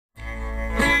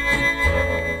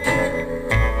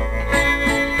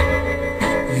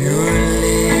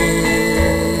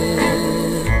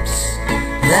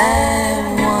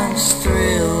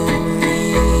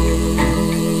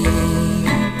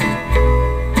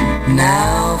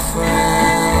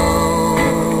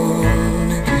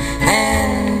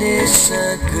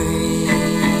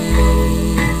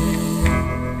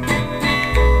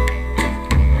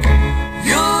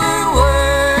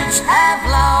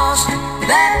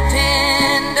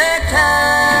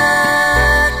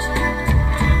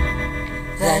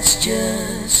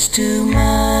just too much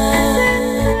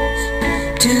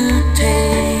to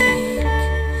take,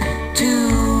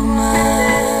 too much.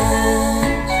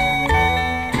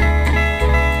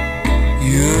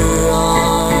 Your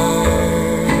arms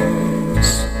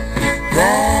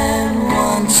that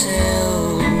once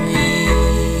held me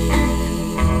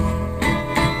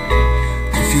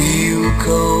feel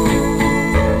cold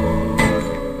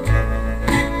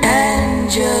and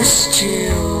just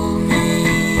chill me.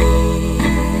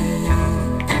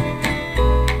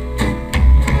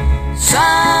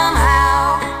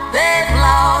 Somehow they've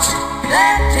lost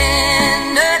that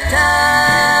tender touch.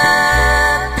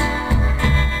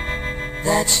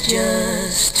 That's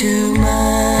just too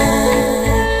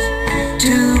much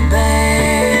to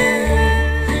bear,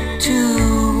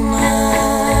 too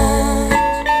much.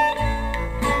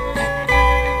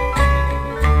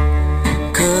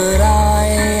 Could I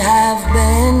have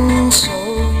been so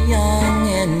young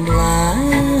and blind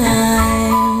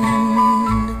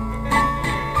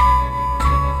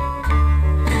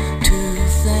to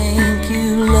think you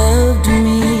loved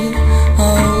me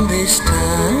all this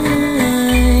time?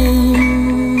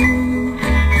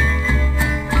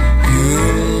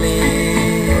 Your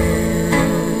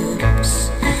lips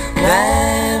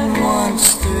that once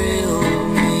thrilled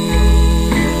me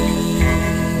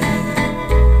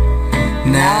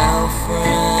now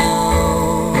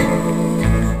frown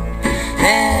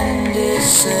and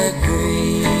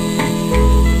disagree.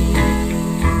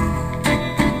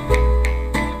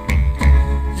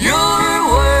 Your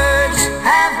words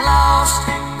have lost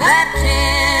that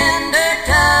tender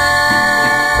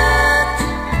touch.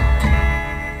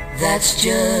 That's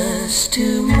just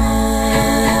too much.